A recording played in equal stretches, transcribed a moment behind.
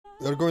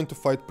We're going to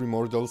fight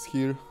primordials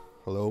here.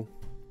 Hello.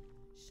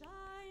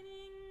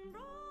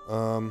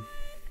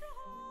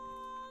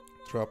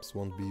 Traps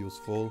won't be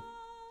useful.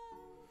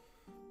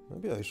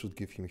 Maybe I should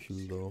give him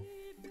heal though.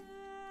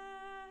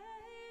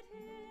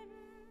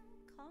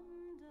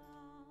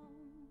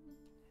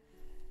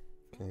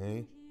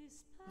 Okay.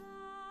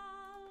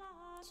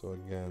 So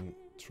again,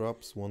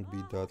 traps won't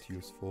be that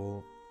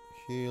useful.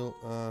 Heal,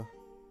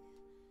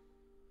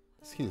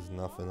 this heal is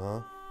nothing,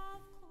 huh?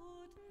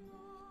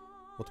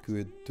 What could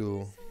we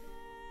do?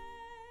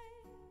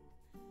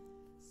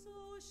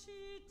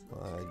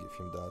 I give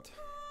him that.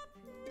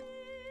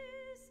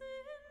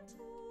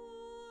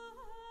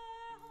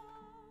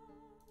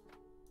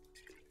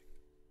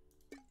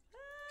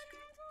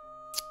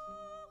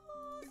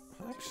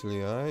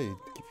 Actually, I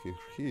give you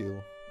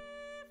heal.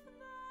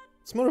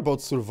 It's more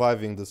about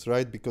surviving this,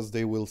 right? Because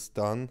they will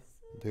stun.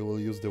 They will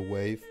use the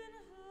wave.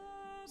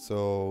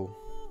 So...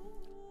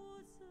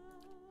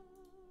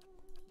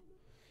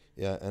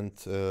 yeah, and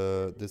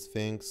these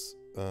things...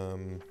 I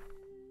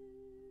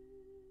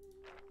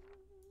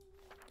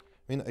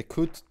mean, I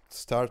could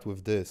start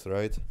with this,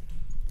 right?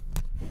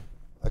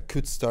 I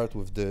could start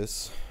with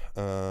this.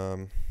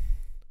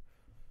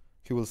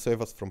 He will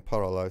save us from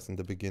paralyze in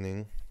the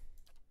beginning.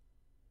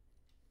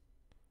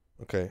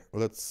 Okay,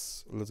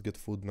 let's get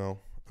food now.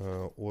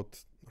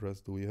 What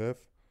rest do we have?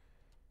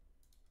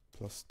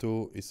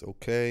 +2 is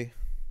okay.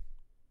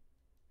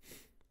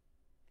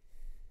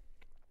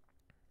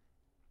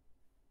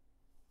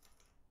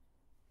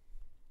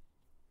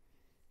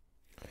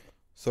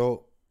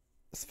 So,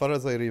 as far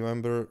as I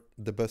remember,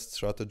 the best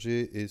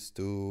strategy is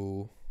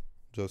to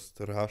just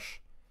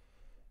rush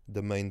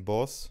the main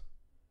boss.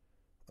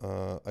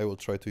 I will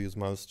try to use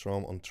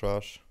Maelstrom on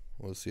Trash.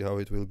 We'll see how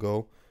it will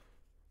go.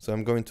 So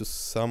I'm going to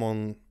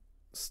summon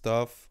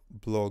stuff,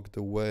 block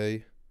the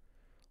way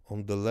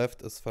on the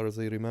left as far as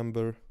I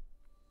remember.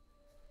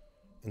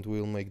 And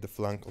we'll make the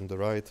flank on the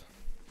right.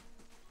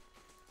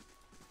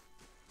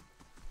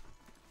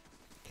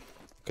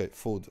 Okay,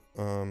 food.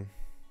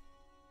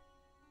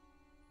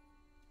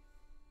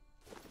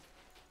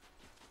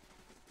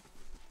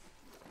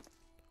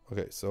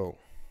 Okay, so...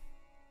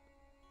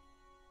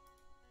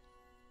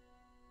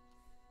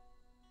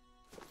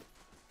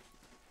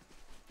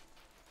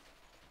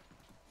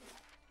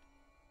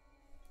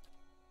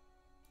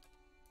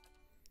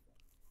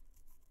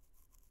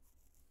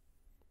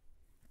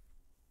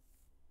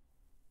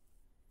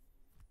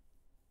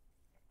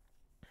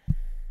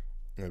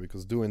 yeah,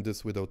 because doing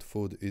this without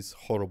food is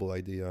horrible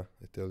idea,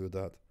 I tell you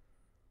that.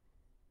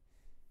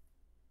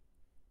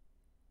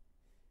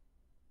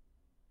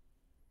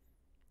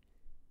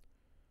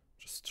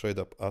 Just straight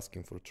up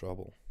asking for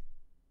trouble.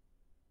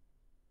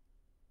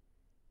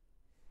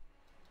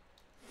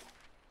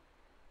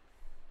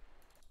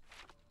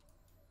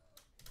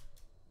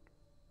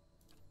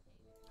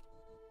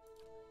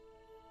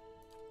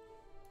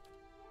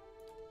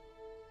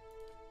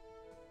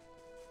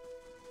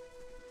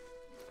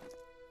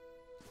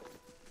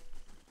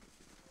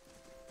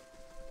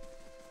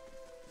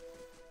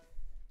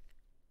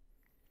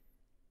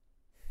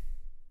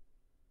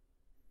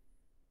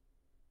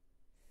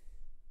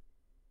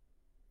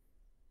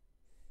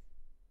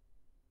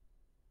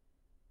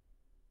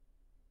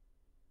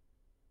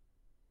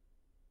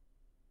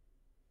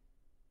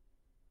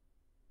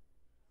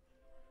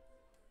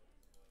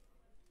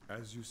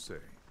 As you say.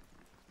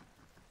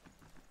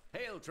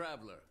 Hail,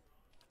 traveler!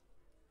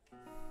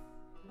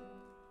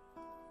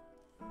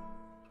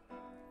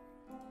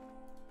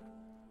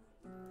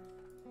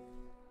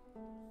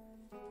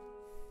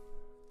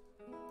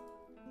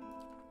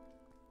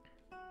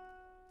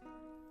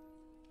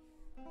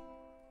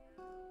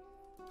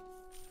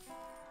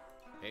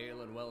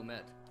 Hail and well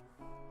met.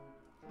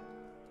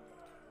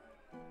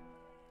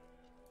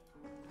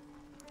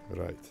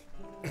 Right.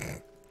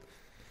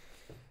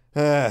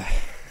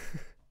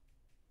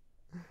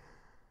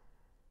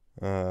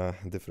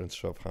 Different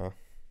shop, huh?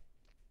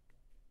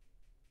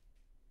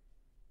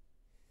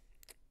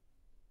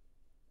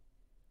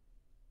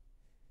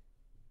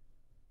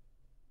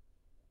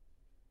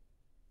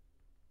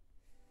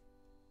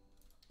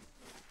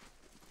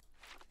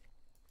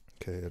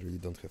 Okay, I really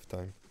don't have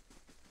time.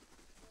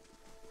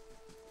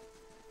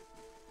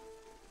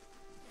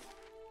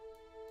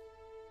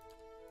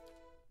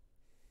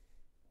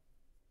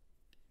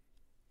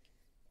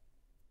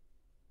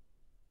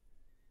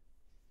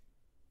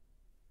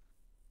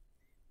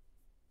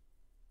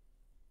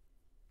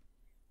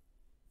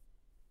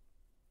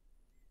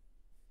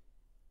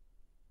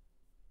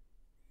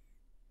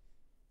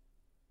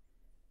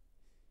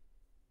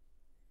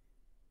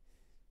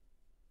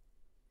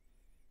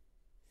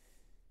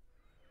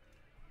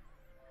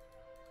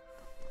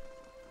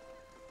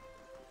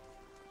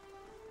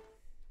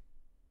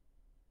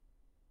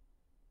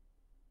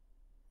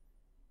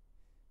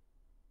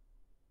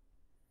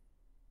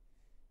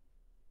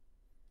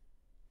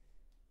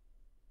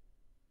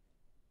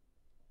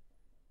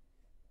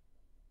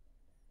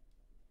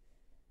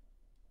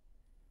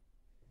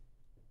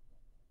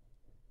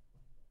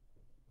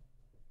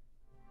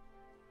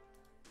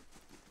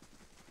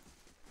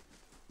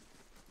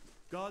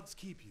 Gods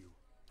keep you.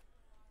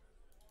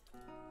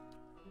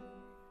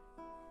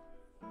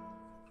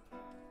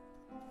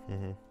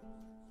 Mm-hmm.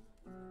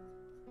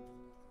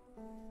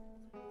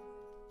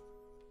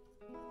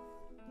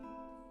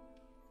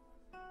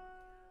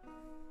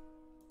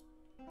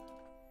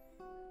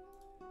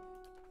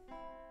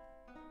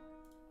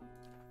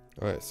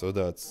 Alright, so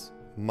that's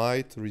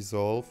might,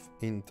 resolve,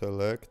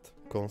 intellect,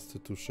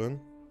 constitution.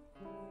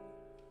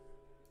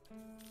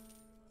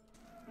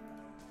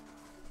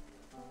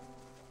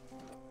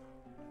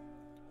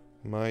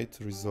 Might,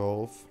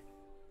 resolve,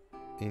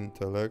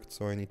 intellect,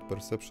 so I need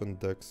perception,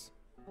 dex.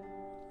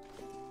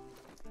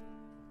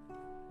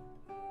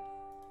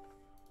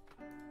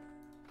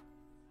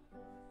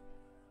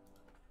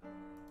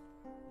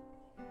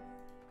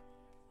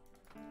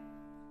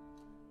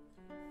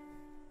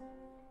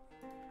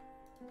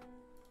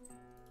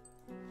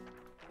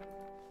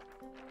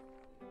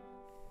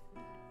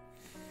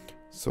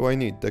 So I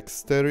need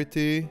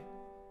dexterity,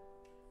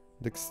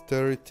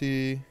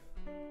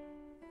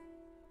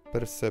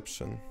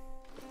 perception.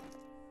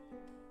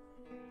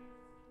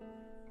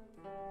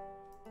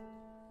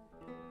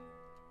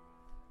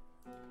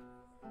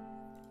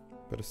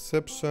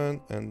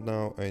 Perception, and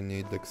now I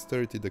need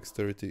dexterity.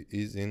 Dexterity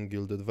is in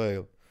Gilded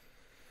Veil.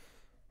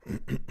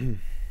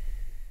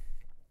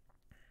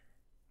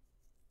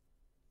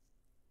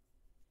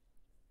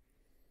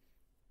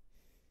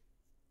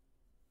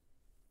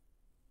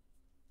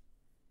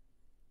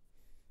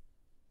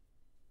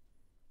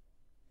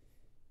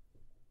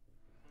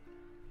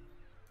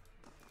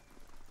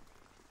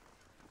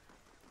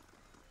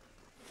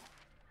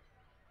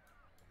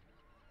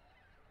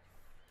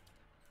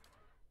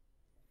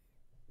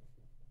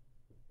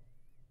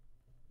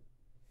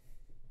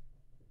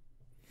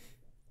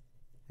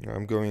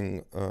 I'm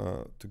going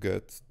to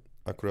get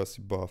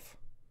accuracy buff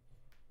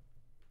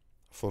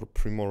for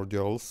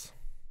primordials,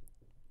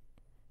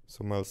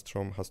 so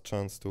Maelstrom has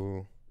chance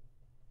to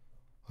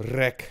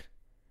wreck.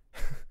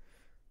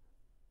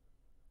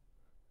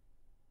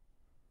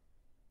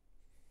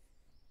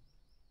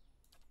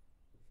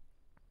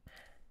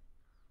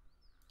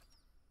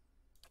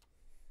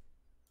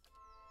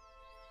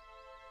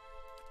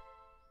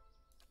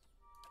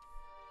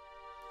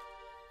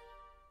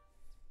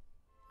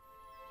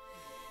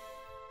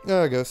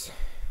 Yeah, I guess.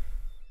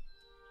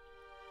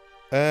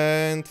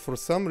 And for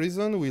some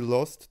reason we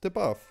lost the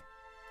buff.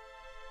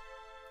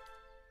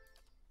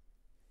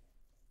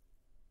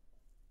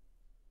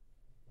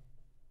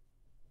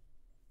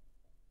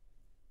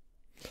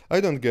 I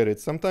don't get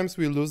it. Sometimes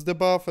we lose the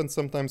buff and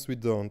sometimes we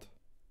don't.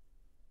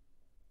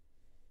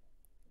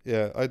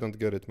 Yeah, I don't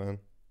get it, man.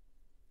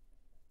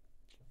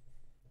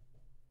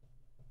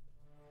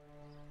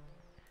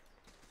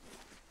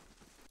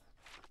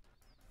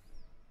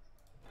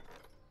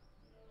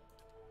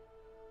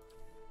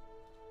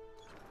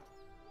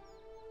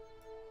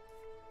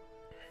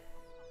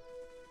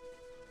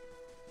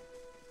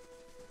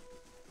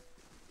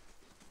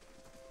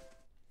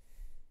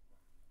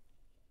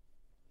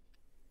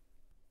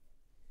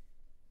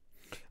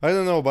 I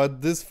don't know,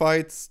 but this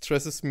fight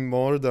stresses me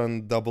more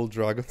than double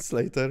dragons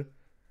later.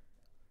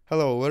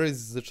 Hello, where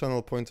is the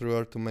channel pointer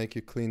where to make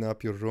you clean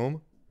up your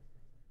room?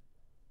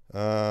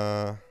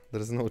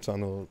 There's no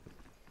channel.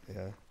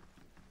 Yeah.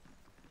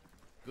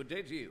 Good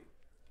day to you.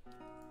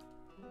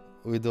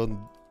 We don't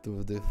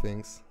do the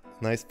things.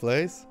 Nice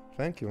place?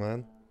 Thank you,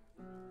 man.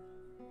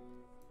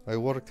 I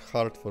worked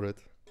hard for it.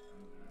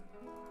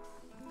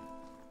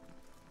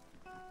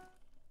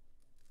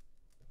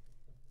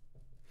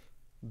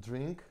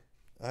 Drink?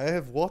 I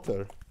have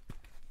water.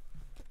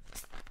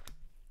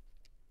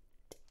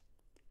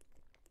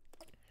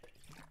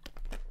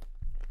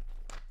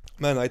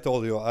 Man, I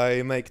told you,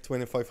 I make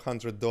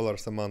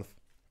 $2,500 a month,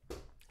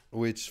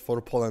 which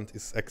for Poland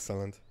is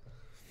excellent.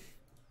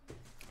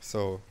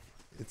 So,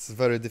 it's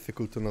very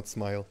difficult to not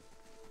smile.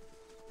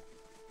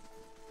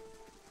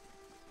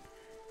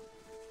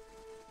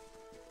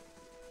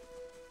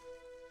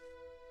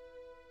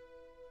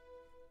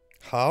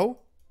 How?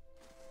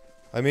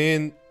 I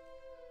mean,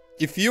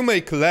 if you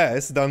make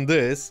less than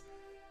this,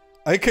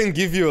 I can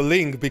give you a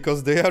link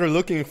because they are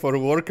looking for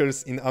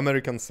workers in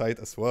American side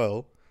as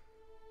well.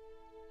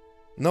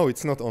 No,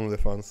 it's not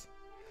OnlyFans.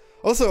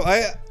 Also,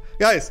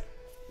 guys,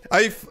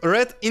 I've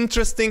read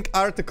interesting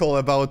article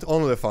about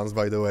OnlyFans,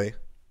 by the way.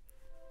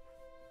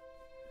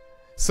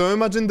 So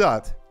imagine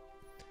that.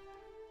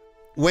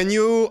 When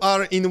you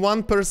are in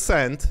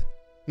 1%,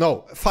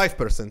 no,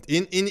 5%.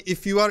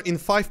 If you are in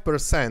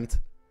 5%,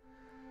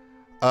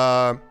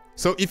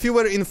 so if you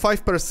were in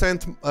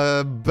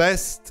 5%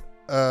 best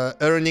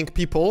earning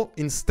people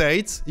in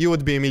States, you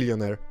would be a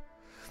millionaire.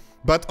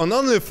 But on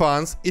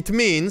OnlyFans, it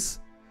means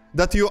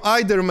that you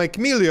either make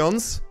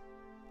millions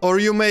or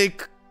you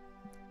make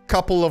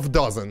couple of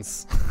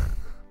dozens.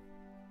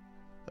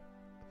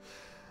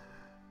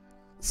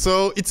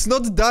 So it's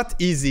not that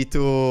easy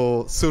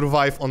to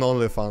survive on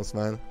OnlyFans,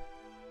 man.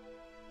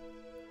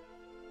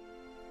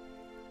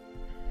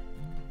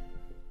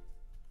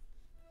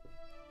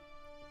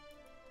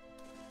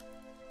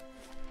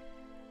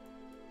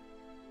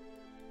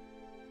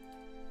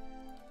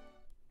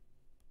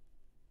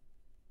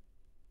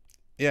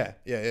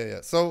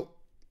 Yeah. So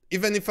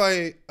even if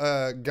I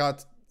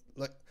got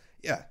like,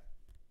 yeah,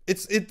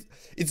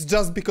 it's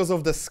just because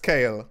of the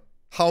scale,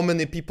 how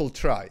many people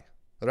try,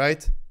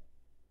 right?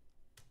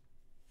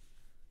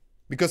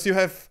 Because you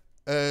have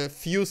a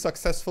few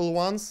successful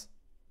ones,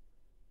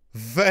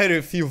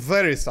 very few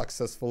very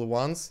successful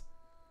ones,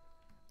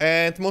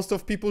 and most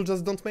of people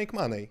just don't make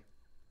money.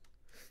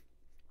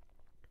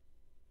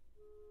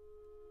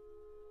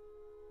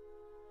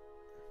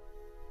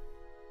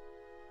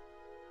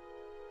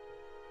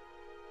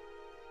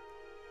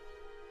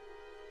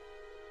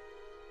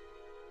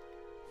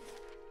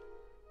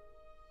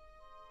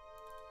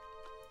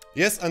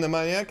 Yes,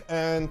 Animaniac,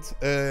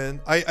 and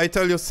I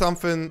tell you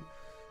something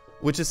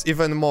which is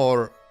even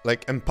more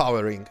like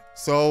empowering.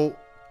 So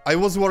I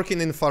was working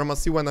in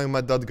pharmacy when I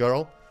met that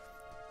girl.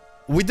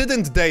 We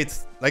didn't date,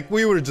 like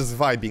we were just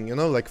vibing, you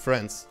know, like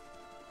friends.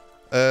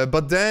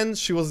 But then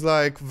she was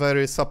like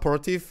very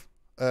supportive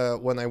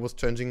when I was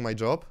changing my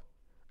job.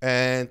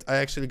 And I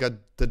actually got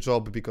the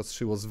job because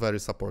she was very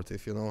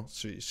supportive, you know.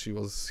 She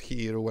was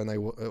here when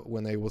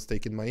I was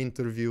taking my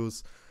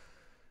interviews.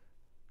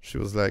 She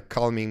was like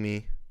calming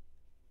me.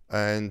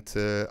 And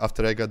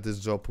after I got this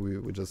job,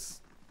 we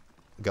just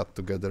got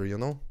together, you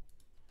know?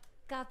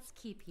 Gods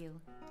keep you.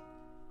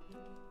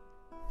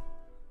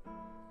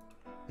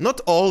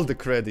 Not all the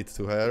credit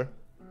to her.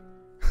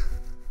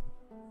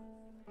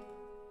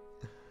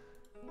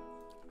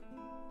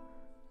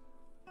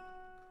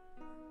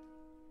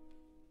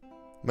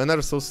 Men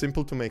are so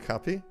simple to make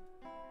happy.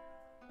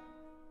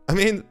 I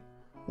mean,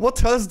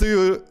 what else do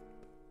you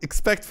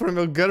expect from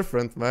your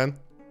girlfriend, man?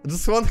 I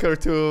just want her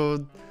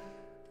to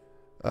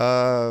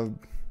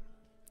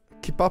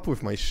keep up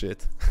with my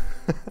shit.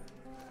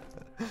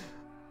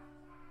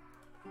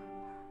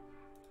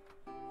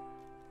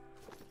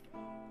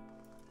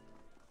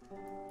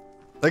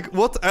 Like,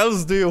 what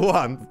else do you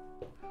want?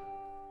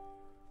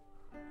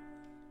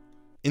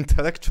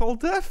 Intellectual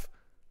death?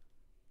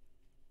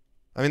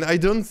 I mean, I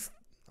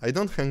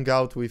don't hang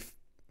out with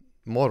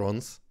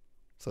morons,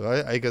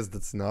 so I guess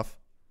that's enough.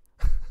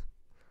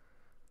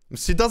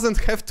 She doesn't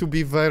have to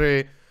be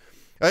very...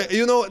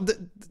 you know,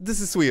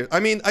 this is weird. I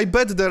mean, I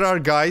bet there are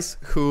guys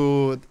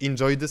who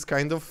enjoy this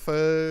kind of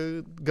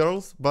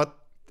girls, but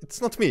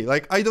it's not me.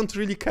 Like, I don't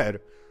really care.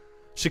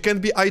 She can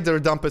be either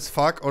dumb as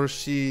fuck or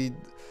she...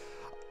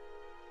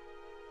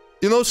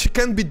 You know, she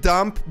can be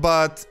dumb,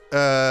 but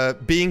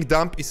being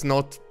dumb is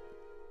not...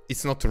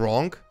 It's not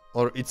wrong,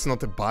 or it's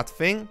not a bad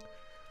thing.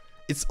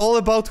 It's all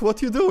about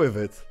what you do with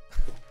it.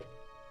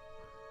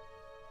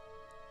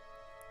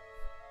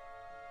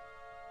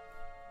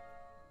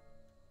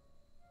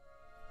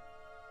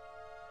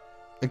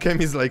 A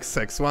game is like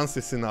sex, once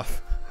is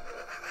enough.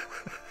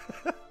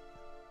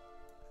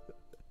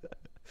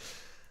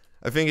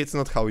 I think it's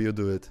not how you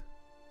do it.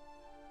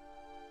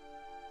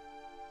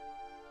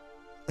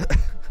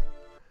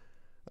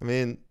 I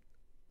mean,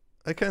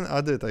 I can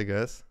add it, I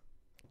guess.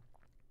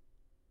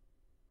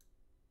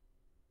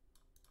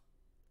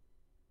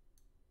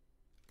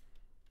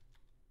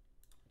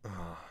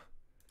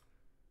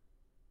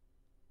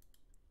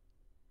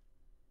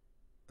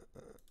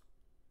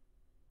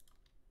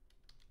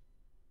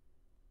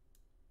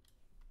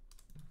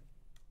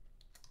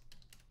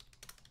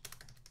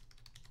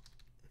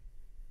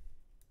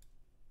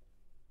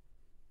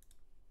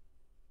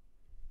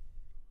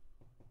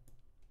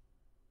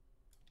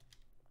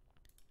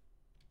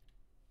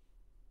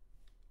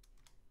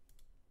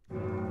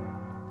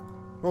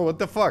 Oh, what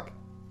the fuck?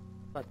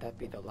 Let that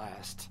be the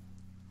last.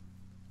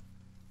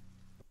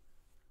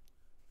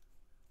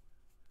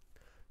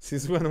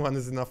 Since when one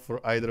is enough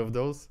for either of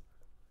those?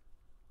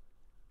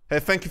 Hey,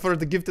 thank you for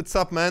the gifted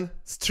sub, man.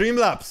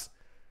 Streamlabs!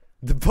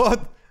 The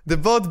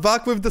bot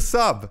back with the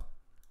sub.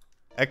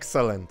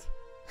 Excellent.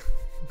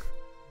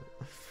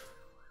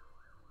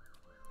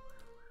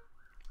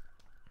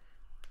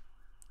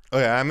 Oh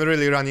yeah, I'm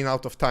really running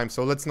out of time,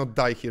 so let's not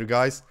die here,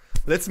 guys.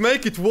 Let's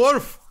make it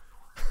worth!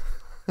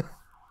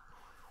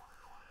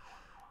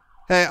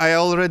 Hey, I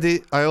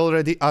already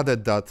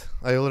added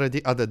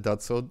that.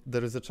 So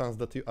there is a chance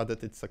that you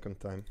added it second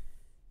time.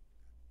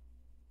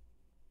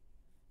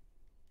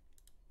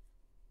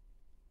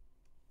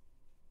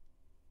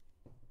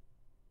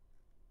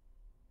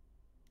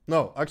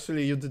 No,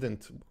 actually you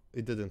didn't.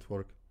 It didn't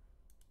work.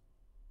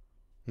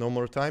 No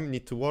more time,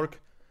 need to work.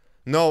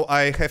 No,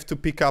 I have to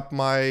pick up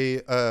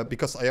my,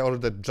 because I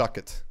ordered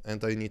jacket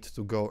and I need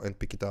to go and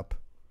pick it up.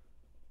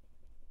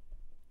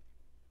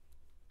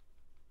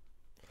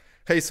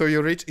 Hey, so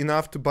you're rich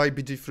enough to buy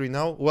BG3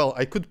 now? Well,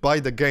 I could buy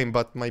the game,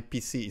 but my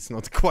PC is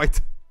not quite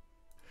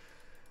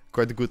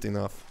good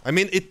enough. I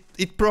mean,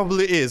 it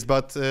probably is,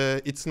 but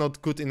it's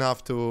not good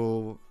enough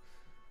to,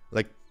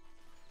 like,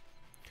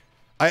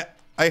 I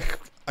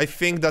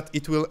think that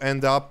it will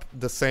end up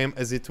the same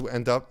as it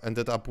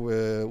ended up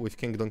with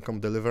Kingdom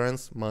Come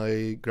Deliverance.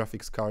 My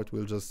graphics card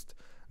will just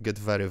get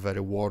very,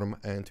 very warm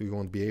and we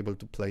won't be able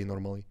to play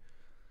normally.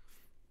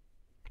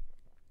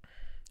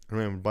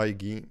 Remember, buy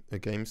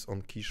games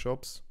on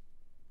keyshops.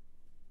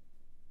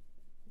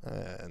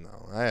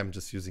 No, I am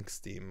just using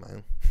Steam,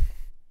 man.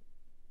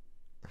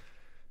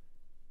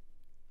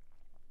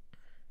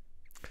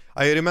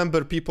 I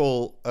remember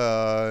people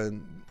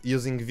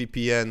using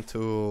VPN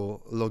to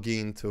log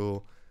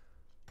into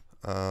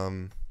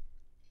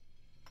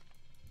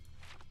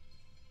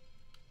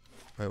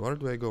wait, where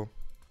do I go?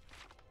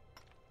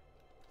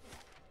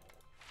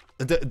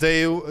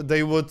 They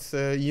would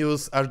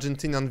use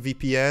Argentinian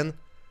VPN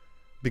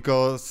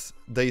because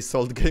they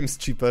sold games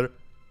cheaper.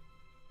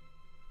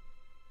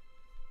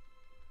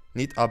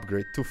 Need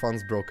upgrade. 2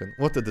 fans broken.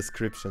 What a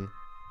description.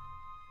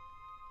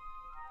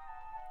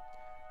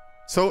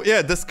 So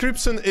yeah,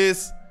 description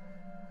is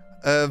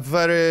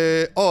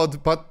very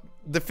odd, but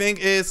the thing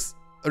is,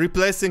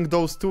 replacing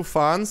those 2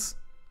 fans,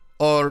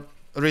 or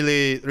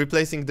really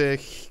replacing the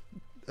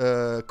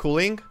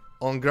cooling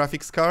on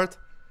graphics card,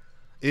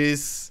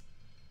 is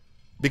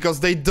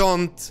because they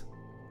don't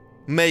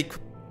make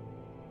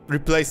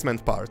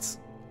replacement parts.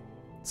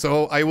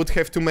 So I would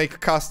have to make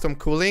custom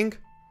cooling,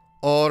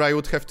 or I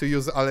would have to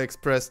use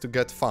AliExpress to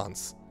get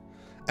fans.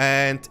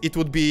 And it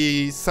would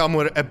be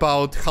somewhere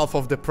about half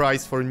of the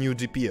price for new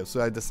GPU,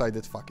 so I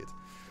decided, fuck it.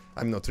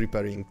 I'm not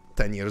repairing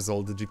 10 years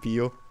old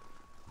GPU.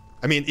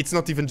 I mean, it's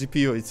not even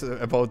GPU, it's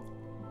about,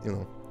 you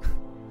know.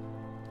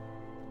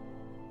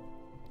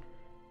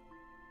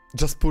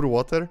 Just pour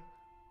water?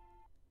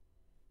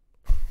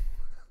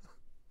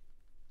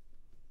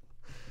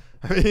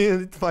 I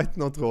mean, it might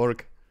not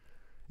work.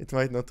 It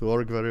might not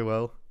work very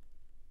well.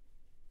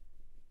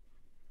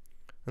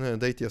 And then a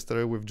date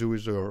yesterday with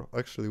Jewish girl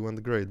actually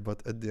went great,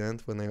 but at the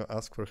end, when I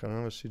asked for her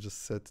number, she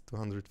just said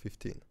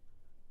 215.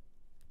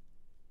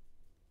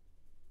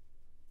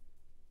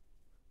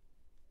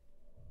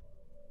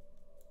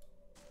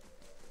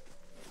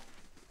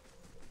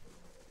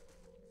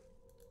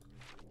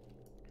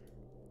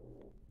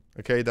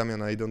 Okay,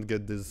 Damian, I don't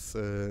get this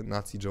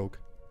Nazi joke.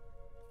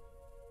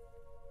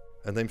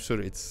 And I'm sure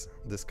it's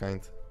this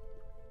kind.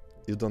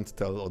 You don't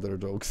tell other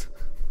jokes.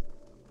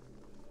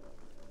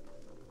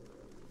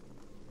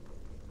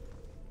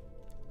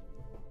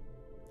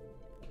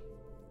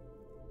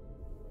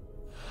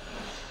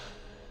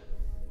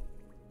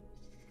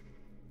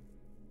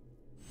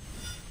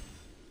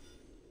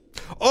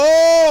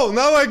 Oh,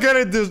 now I get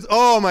it, dude.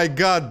 Oh my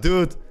god,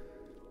 dude.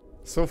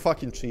 So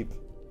fucking cheap.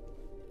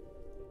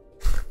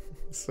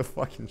 So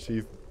fucking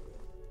cheap.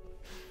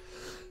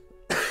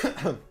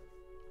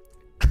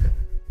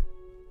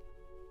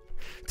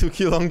 Took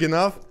you long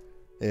enough?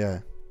 Yeah.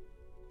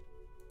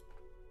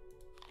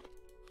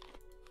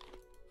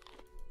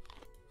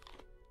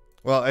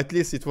 Well, at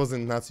least it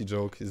wasn't Nazi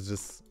joke. It's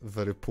just a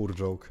very poor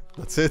joke.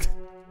 That's it.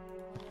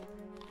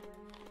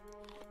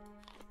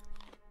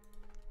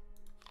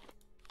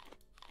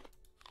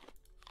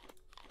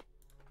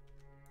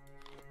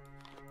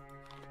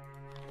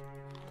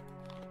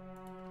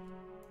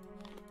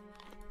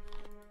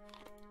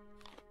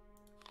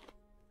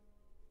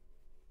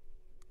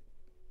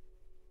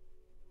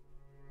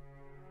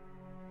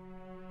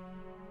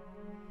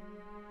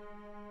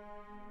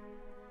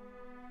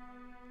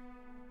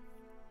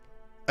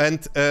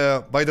 And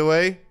by the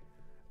way,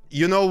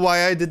 you know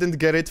why I didn't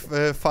get it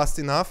fast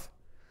enough?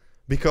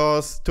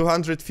 Because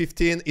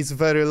 215 is a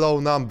very low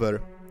number.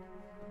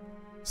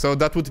 So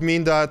that would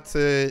mean that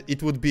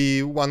it would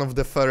be one of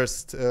the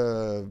first,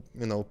 you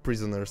know,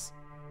 prisoners.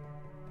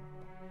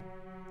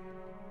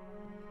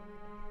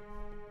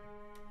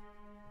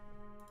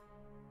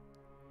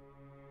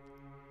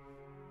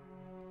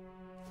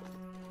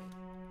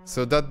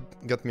 So that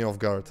got me off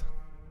guard.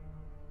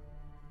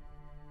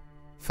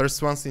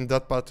 First ones in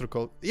that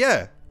protocol.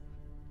 Yeah!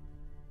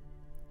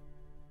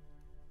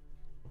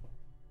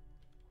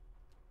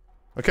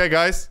 Okay,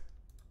 guys.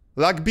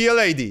 Luck be a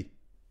lady.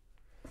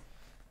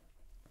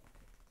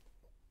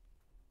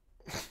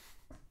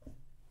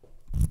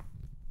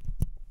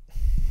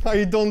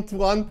 I don't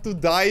want to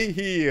die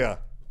here.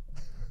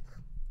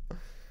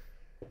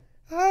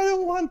 I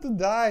don't want to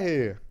die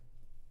here.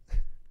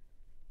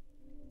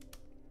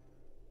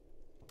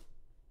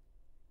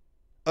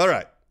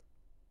 Alright.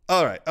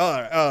 Alright,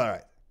 alright,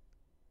 alright.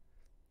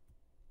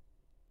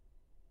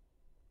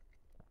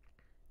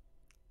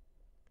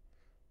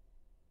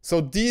 So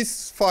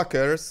these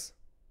fuckers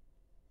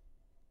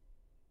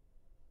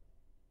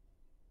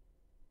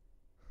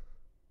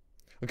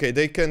okay,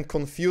 they can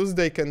confuse,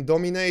 they can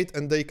dominate,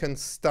 and they can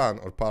stun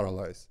or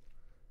paralyze.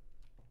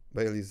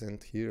 Bailey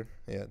isn't here.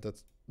 Yeah,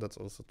 that's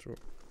also true.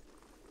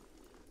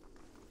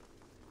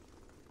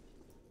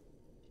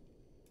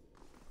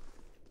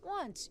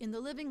 Once in the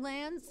living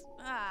lands?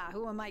 Ah,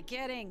 who am I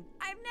kidding?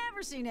 I've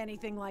never seen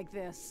anything like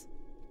this.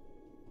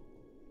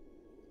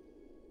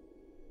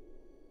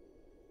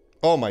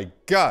 Oh my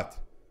god!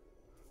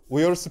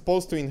 We are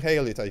supposed to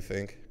inhale it, I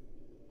think.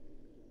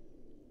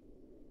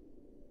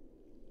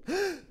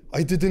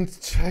 I didn't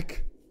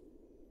check.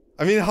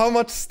 I mean, how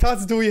much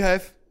stats do we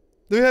have?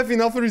 Do we have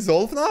enough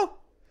resolve now?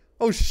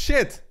 Oh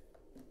shit!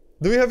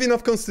 Do we have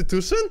enough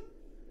constitution?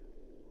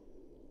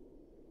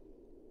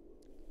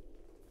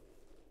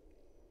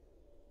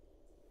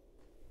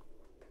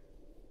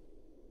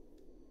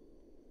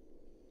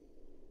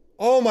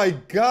 Oh my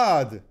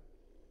god!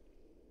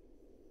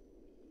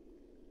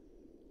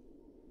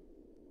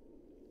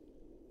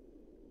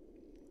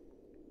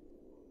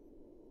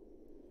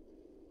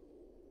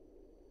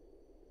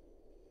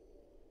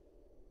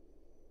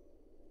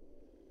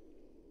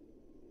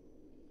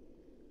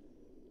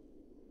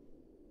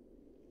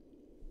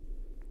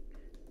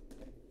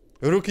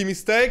 Rookie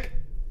mistake?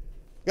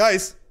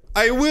 Guys,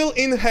 I will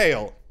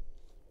inhale.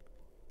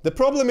 The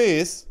problem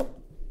is,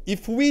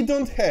 if we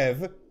don't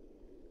have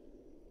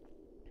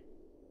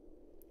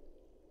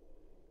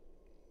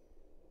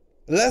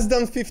less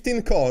than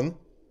 15 con,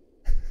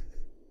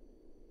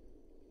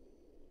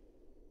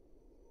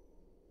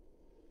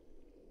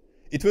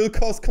 it will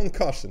cause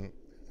concussion.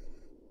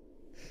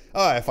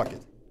 Alright, fuck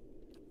it.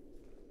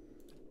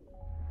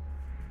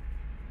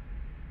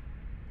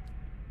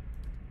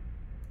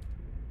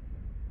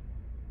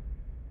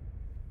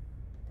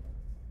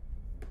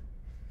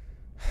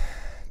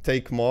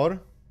 Take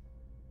more.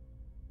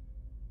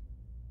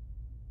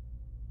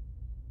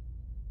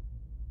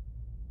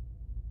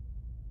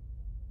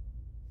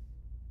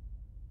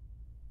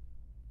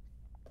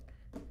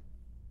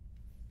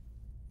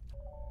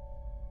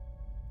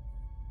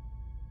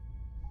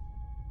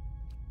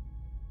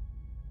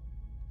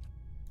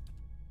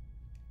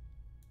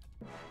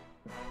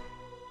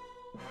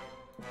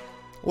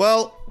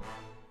 Well,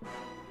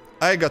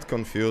 I got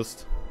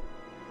confused.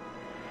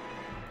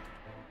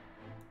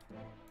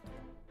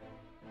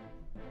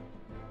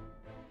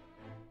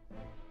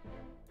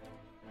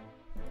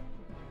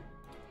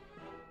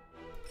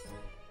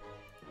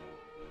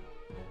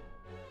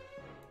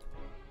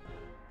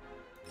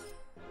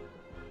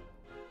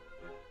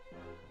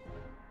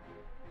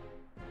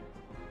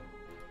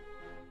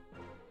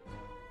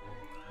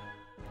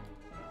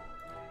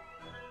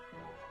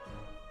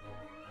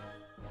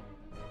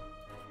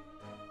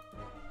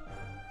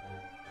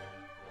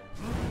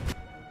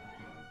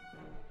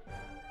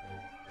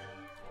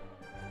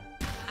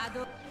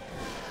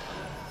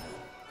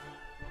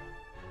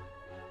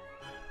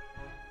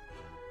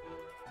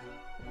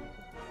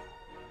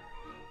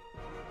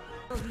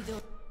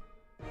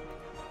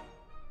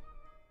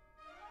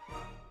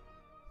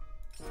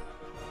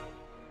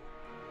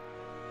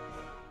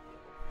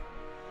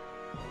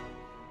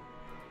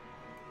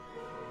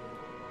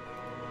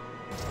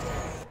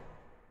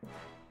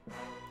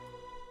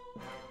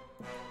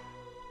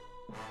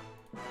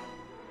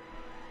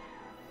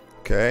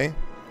 Okay,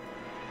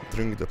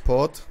 drink the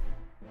pot.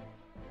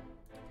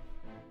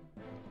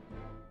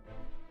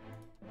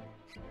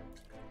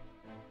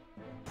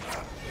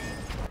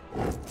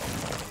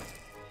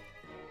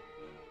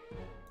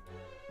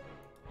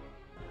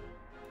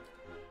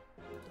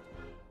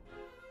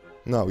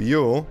 Now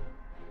you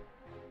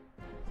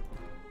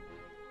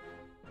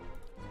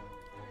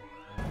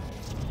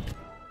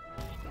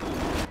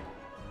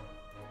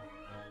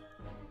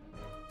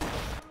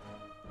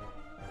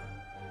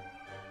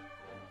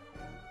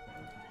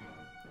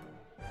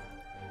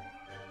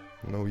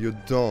no, you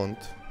don't.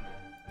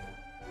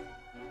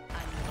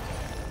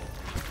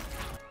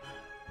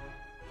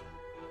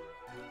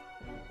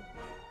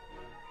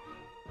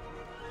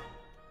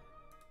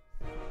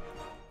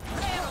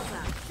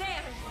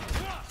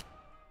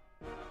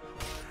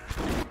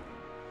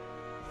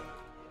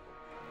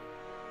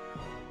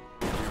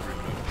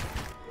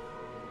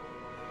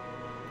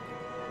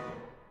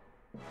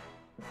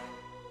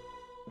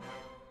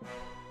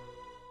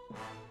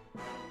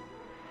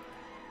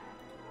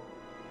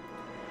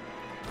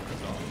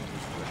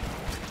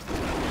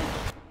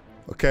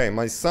 Okay,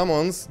 my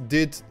summons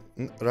did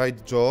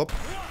right job.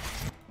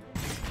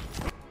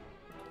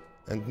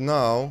 And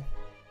now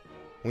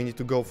we need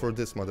to go for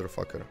this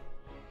motherfucker.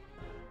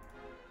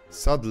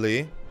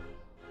 Sadly,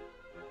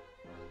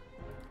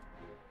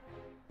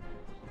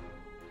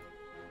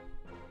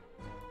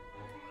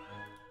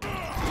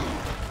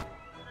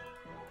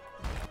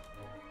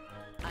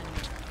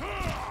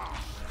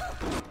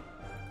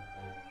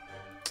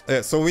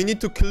 yeah, so we need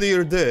to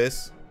clear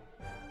this.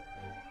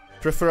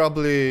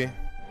 Preferably.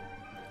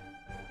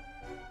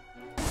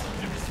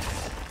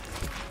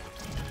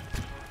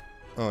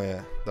 Oh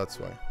yeah, that's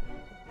why.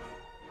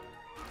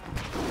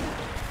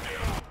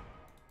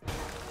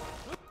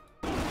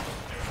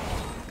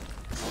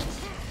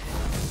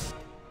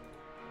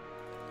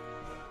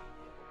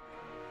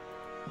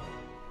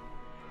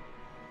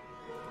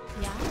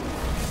 Yeah?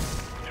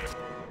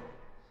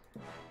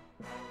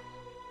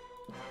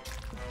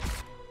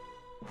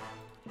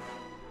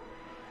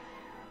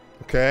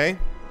 Okay.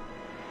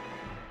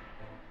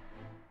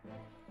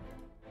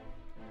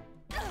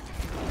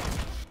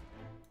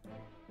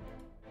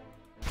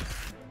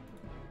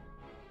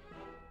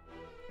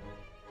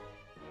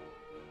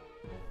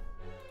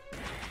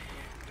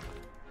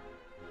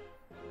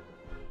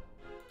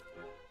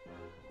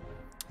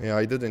 Yeah,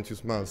 I didn't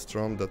use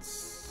Maelstrom,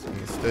 that's a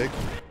mistake.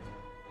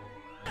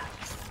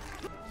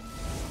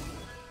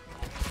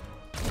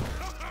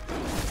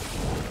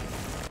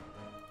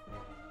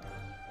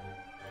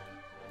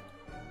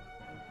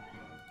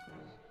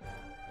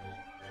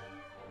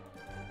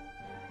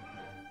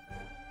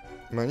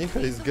 Manika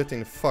is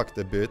getting fucked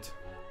a bit.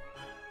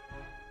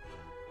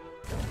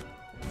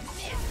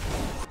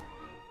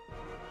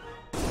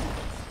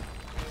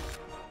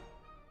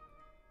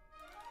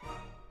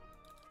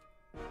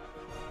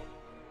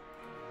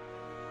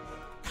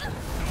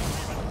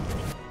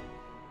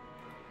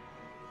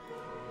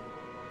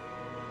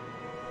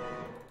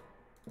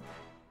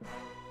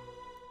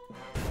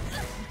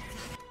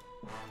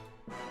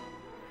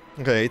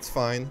 Okay, it's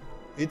fine.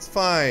 It's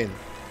fine.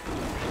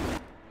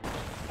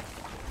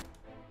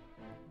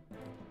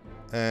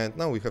 And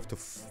now we have to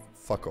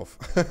fuck off.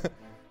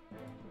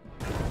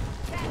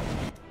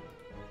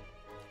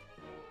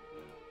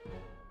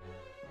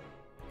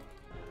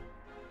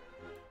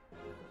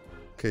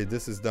 Okay,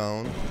 this is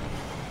down.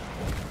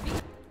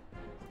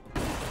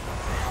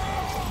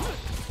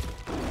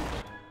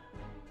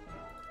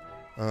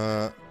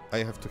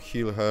 I have to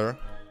heal her.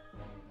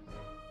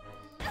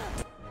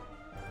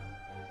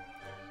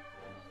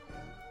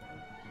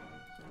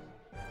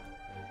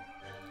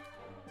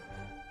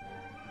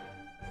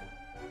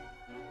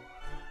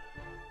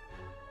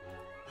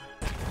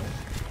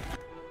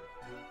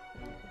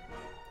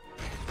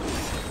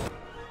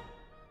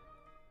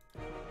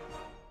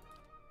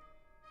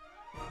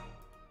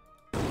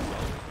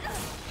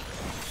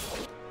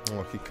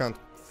 Oh, he can't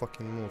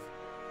fucking move.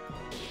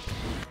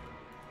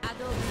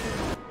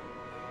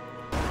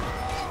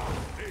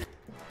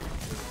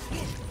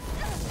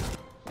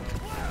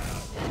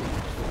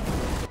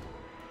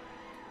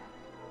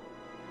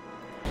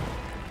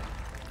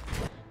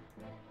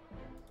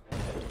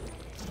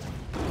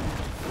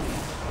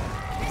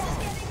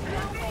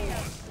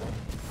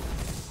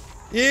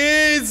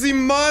 Easy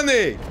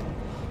money!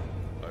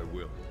 I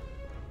will.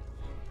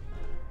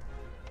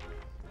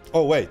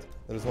 Oh wait,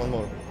 there's one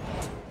more.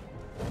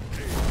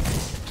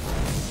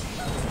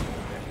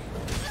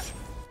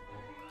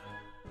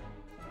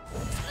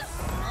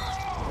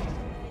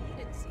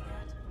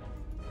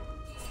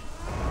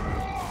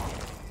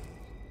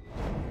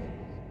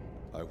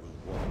 I will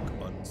walk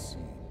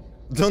unseen.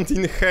 Don't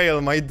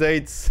inhale, my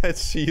date said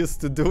she used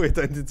to do it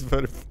and it's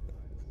very...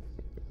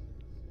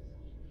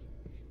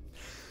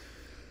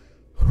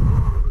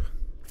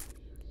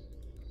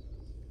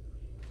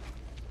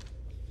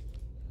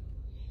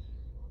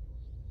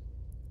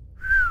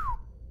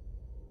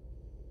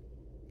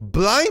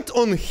 Blind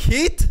on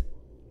hit?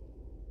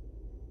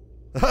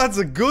 That's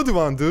a good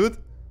one, dude.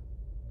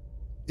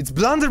 It's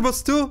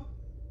blunderbuss too?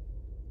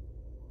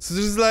 So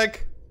there's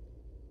like...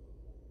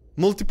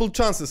 multiple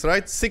chances,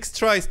 right? 6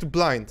 tries to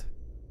blind.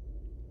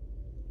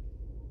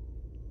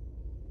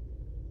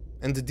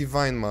 And the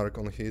divine mark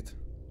on hit.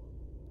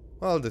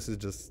 Well, this is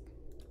just...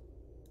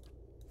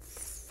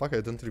 Fuck,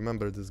 I don't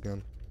remember this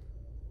gun.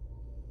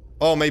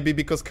 Oh, maybe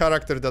because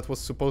character that was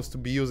supposed to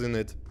be using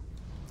it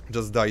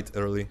just died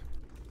early.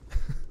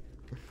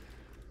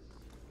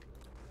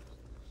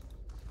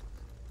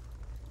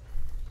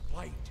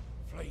 Light,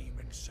 flame,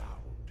 and sound.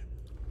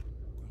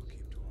 We'll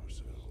keep to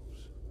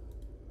ourselves.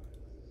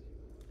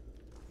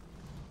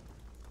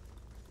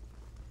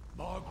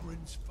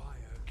 Margaren's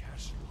fire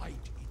casts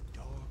light in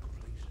dark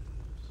places.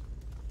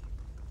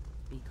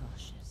 Be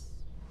cautious.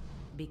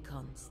 Be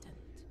constant.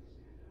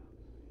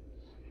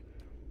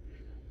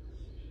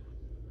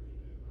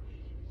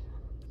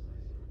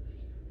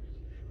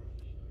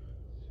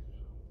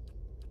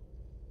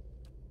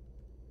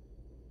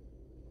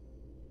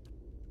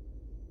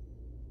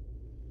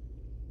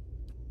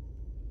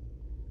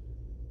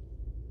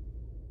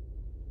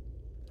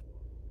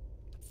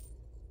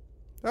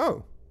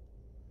 Oh.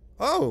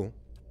 Oh.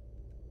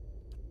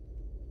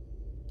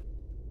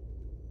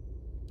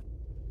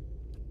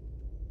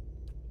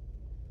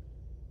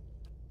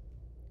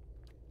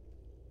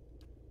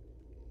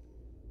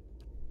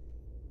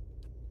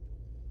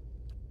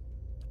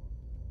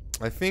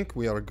 I think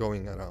we are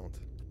going around.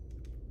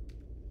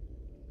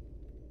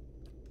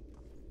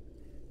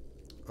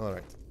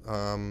 Alright.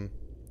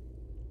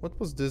 What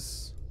was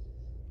this?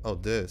 Oh,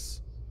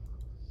 this.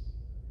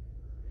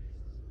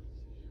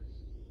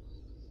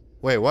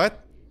 Wait,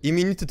 what?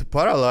 Immunity to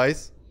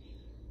paralyze?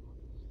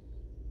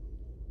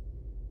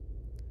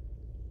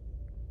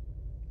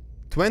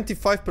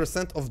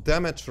 25% of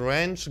damage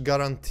range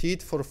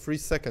guaranteed for 3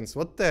 seconds.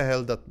 What the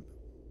hell that...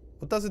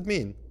 What does it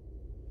mean?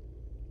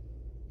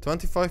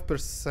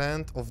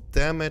 25% of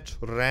damage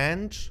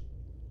range?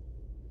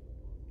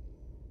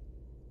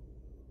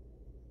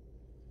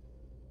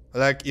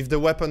 Like, if the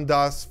weapon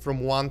does from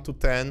 1 to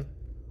 10,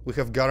 we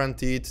have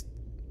guaranteed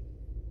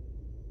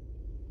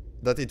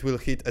that it will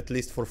hit at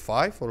least for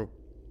 5, or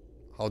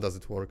how does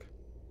it work?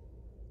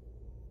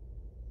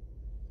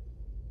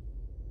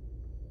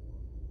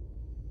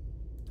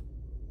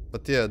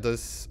 But yeah,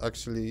 this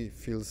actually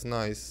feels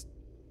nice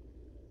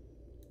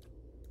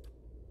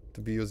to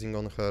be using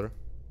on her.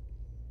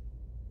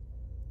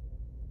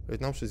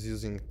 Right now she's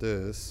using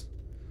this,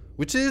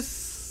 which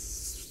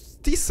is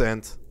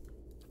decent.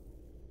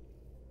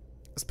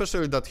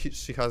 Especially that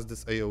she has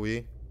this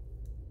AoE.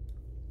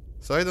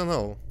 So I don't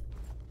know.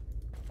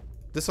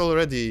 This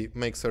already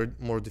makes her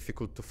more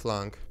difficult to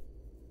flank.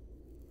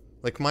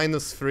 Like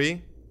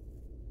 -3.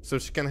 So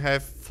she can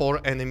have 4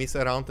 enemies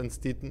around and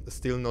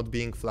still not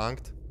being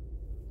flanked.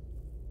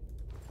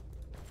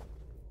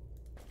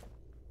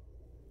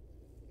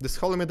 This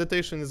holy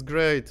meditation is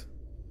great.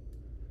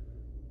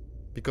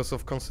 Because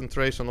of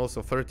concentration,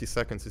 also 30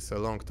 seconds is a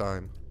long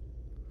time.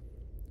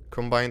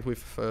 Combined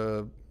with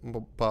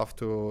buff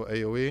to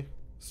AoE.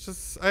 It's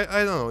just,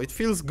 I don't know, it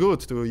feels good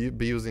to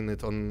be using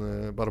it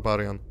on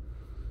Barbarian.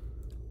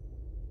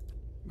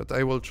 But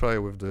I will try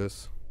with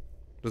this.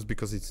 Just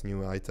because it's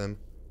new item.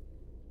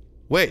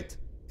 Wait!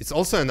 It's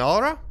also an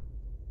aura?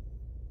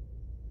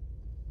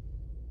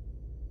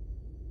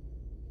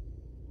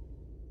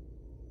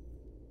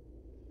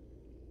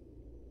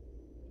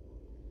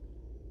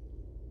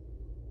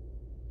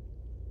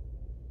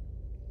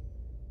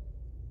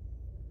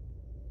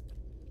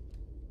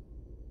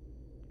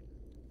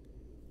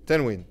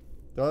 Win.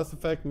 The last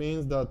effect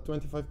means that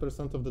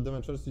 25% of the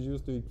damage is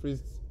used to increase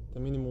the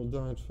minimum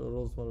damage for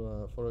rolls.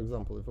 For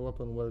example, if a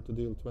weapon were to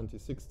deal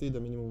 2060, the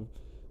minimum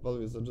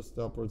value is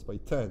adjusted upwards by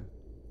 10.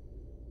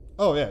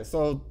 Oh yeah,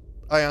 so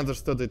I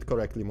understood it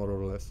correctly, more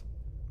or less.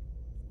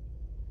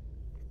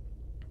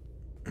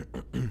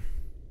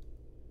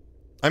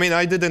 I mean,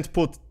 I didn't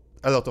put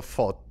a lot of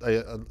thought.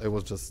 I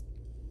was just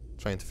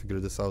trying to figure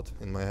this out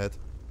in my head.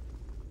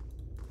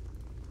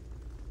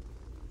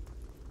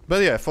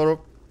 But yeah,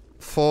 for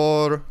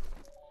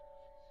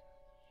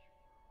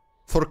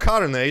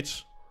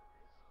Carnage,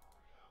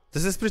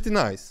 this is pretty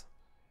nice.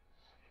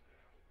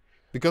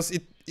 Because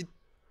it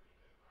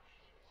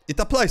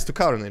applies to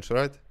Carnage,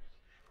 right?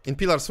 In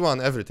Pillars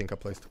 1, everything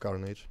applies to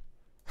Carnage.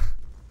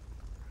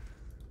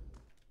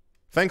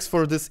 Thanks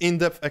for this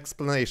in-depth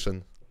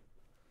explanation.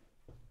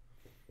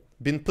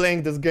 Been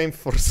playing this game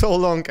for so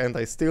long and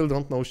I still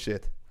don't know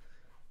shit.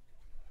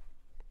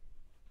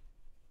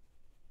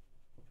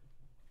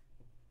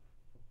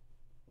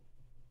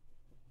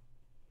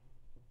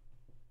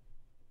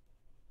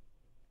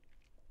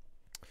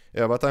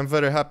 Yeah, but I'm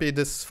very happy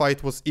this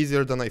fight was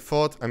easier than I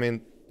thought. I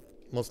mean,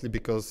 mostly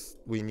because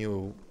we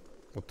knew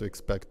what to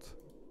expect.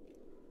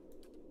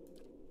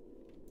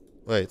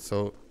 Wait,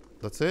 so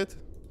that's it?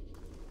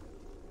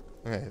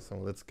 Okay, so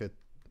let's get...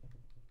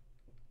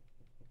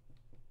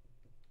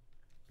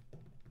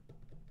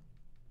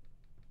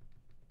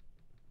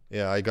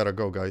 Yeah, I gotta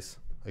go, guys.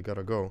 I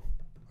gotta go.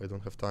 I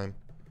don't have time.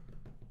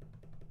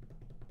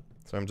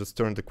 So I'm just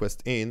turning the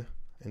quest in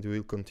and we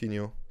will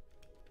continue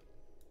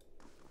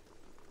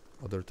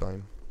other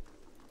time.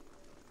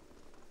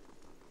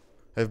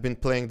 I've been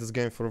playing this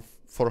game for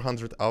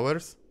 400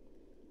 hours.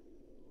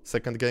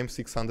 Second game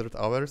 600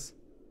 hours.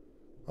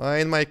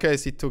 In my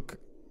case it took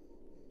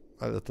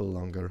a little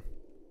longer.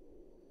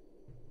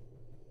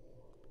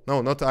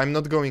 No, I'm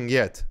not going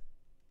yet.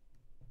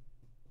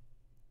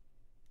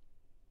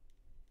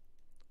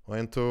 I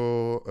want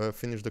to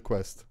finish the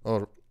quest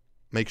or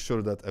make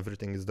sure that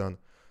everything is done.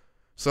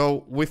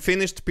 So we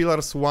finished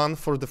Pillars 1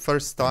 for the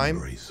first time.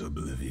 Embrace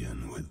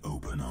oblivion with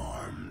open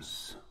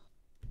arms.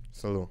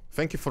 Salut.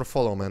 Thank you for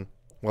follow, man.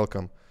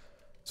 Welcome.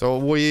 So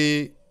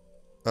we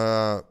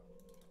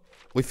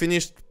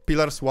finished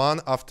Pillars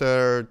 1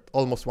 after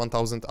almost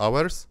 1000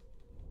 hours.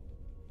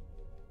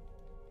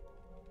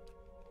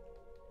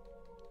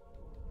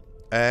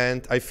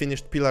 And I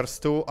finished Pillars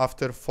 2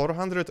 after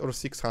 400 or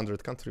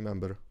 600, can't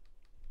remember.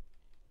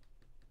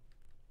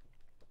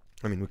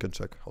 I mean, we can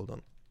check, hold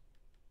on.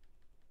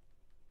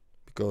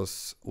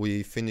 Because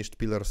we finished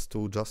Pillars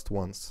 2 just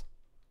once.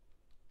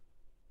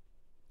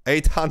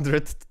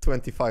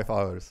 825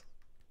 hours.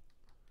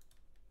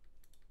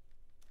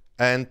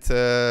 And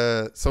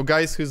so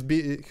guys who've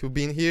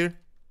been here,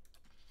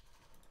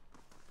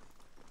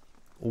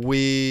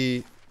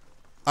 we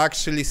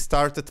actually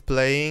started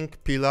playing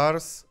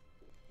Pillars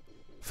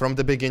from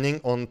the beginning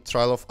on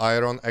Trial of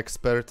Iron,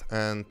 Expert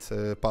and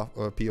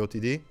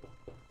POTD.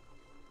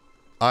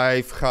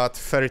 I've had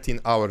 13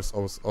 hours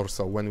or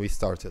so when we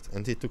started,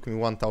 and it took me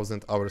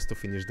 1000 hours to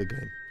finish the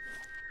game.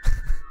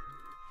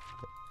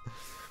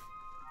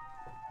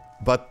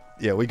 But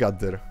yeah, we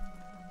got there.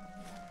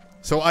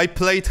 So I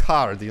played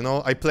hard, you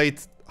know, I played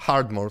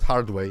hard mode,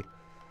 hard way.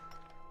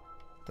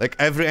 Like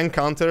every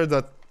encounter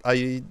that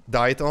I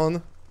died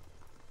on,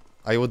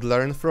 I would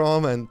learn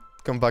from and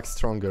come back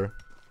stronger.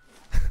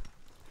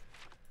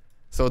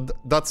 So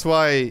that's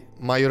why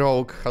my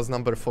rogue has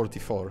number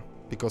 44.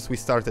 Because we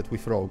started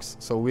with rogues.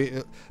 So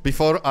we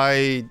before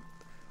I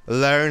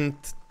learned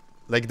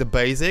like the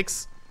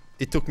basics,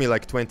 it took me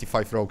like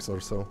 25 rogues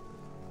or so.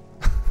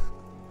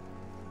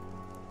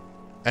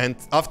 And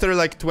after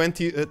like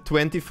 20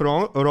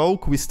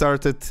 rogue, we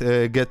started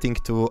getting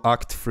to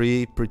Act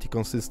 3 pretty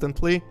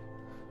consistently.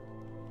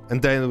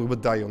 And then we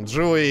would die on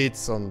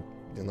druids, on,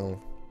 you know,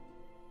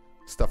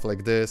 stuff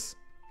like this.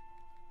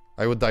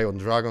 I would die on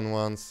dragon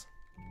once.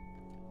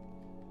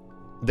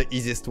 The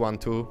easiest one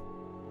too.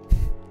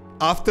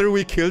 After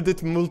we killed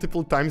it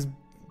multiple times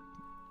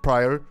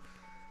prior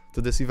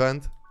to this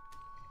event.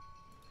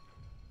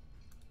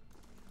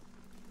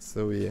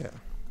 So yeah.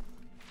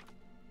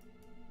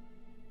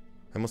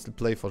 I mostly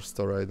play for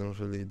story, I don't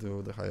really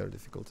do the higher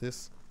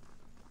difficulties.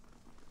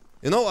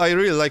 You know, I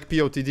really like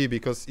POTD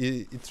because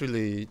it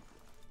really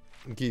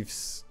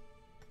gives...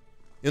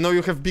 You know,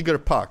 you have bigger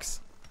packs.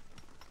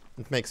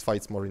 It makes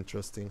fights more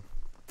interesting.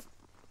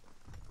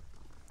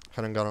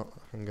 Hang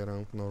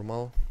around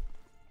normal.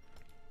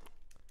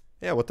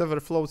 Yeah, whatever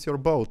floats your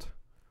boat.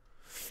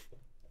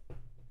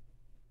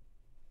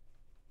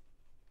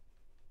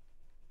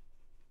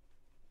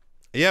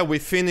 Yeah, we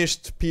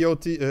finished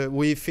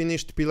we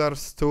finished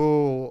Pillars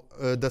 2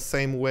 the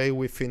same way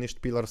we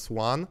finished Pillars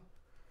 1.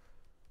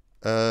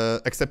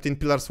 Except in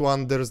Pillars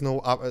 1 there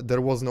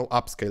was no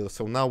upscale,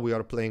 so now we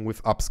are playing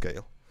with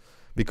upscale.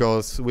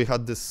 Because we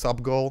had this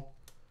sub goal.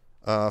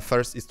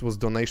 First it was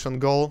donation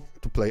goal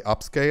to play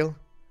upscale.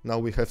 Now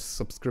we have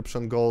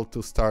subscription goal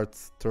to start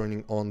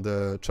turning on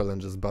the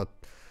challenges, but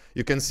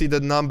you can see the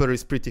number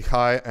is pretty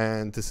high,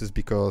 and this is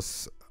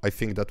because I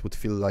think that would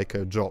feel like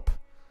a job.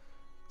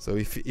 So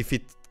if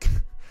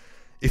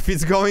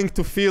it's going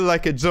to feel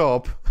like a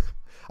job,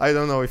 I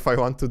don't know if I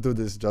want to do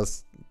this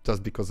just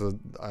because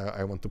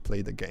I want to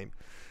play the game.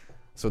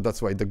 So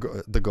that's why the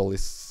goal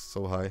is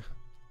so high.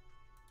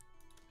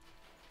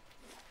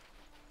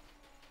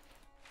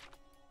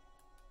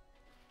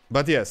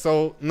 But yeah,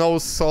 so no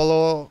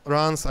solo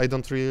runs. I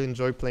don't really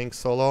enjoy playing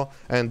solo,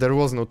 and there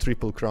was no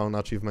triple crown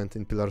achievement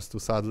in Pillars 2,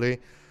 sadly.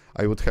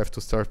 I would have to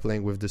start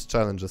playing with these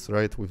challenges,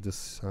 right? With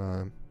this,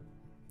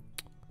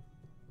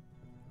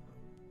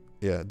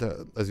 yeah,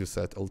 as you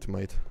said,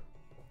 ultimate.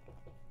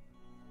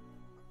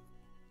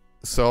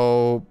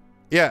 So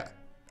yeah,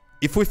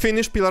 if we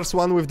finish Pillars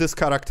 1 with this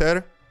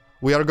character,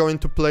 we are going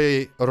to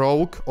play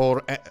Rogue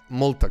or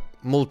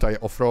multi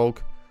of Rogue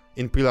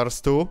in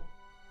Pillars 2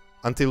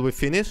 until we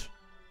finish.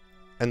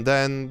 And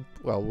then,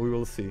 well, we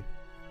will see.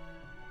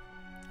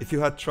 If you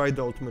had tried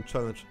the ultimate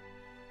challenge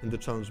in the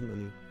challenge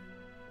menu.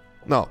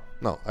 No,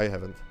 I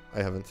haven't.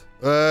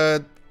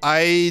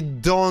 I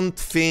don't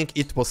think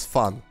it was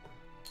fun.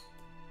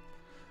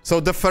 So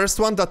the first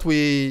one that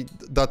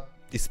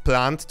is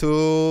planned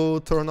to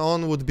turn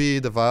on would be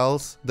the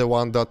vials, the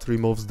one that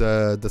removes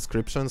the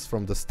descriptions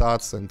from the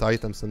stats and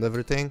items and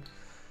everything.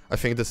 I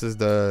think this is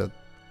the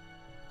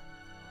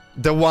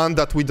one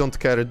that we don't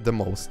care the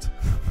most.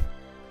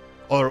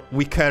 Or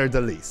we care the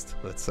least,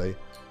 let's say.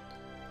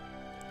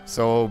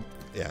 So,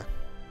 yeah.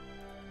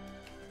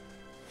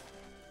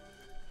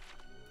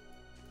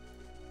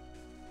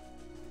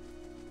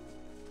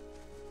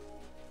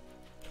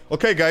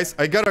 Okay, guys,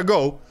 I gotta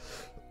go.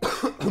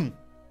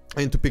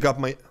 I need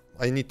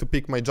to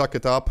pick my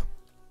jacket up.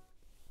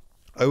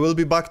 I will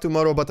be back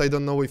tomorrow, but I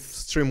don't know if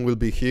stream will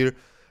be here.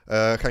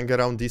 Hang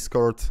around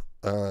Discord,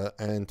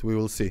 and we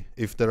will see.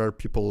 If there are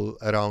people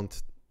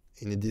around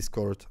in the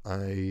Discord,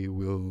 I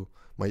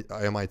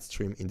might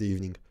stream in the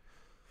evening.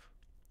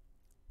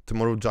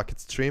 Tomorrow jacket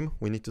stream.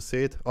 We need to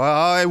see it.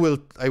 I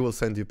will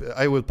send you.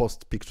 I will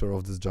post a picture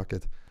of this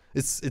jacket.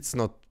 It's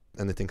not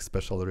anything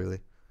special really.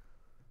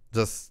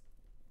 Just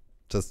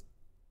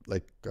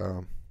like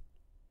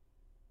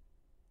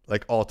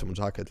autumn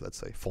jacket, let's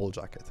say, fall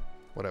jacket,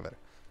 whatever.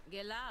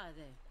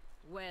 Gelade,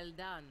 well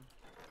done.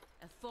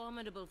 A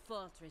formidable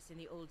fortress in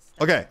the old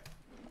style. Okay.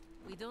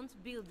 We don't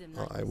build them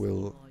Oh, like I this will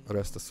anymore, you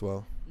rest know. as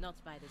well. Not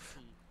by the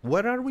sea.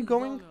 Where are we Too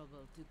going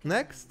vulnerable to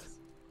next? cannons.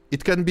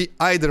 It can be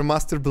either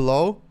Master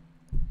Below,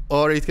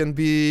 or it can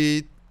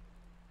be...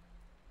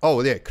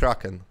 Oh, yeah,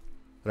 Kraken.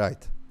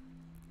 Right.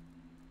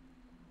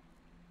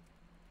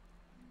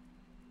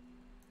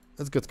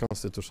 Let's get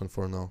Constitution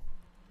for now.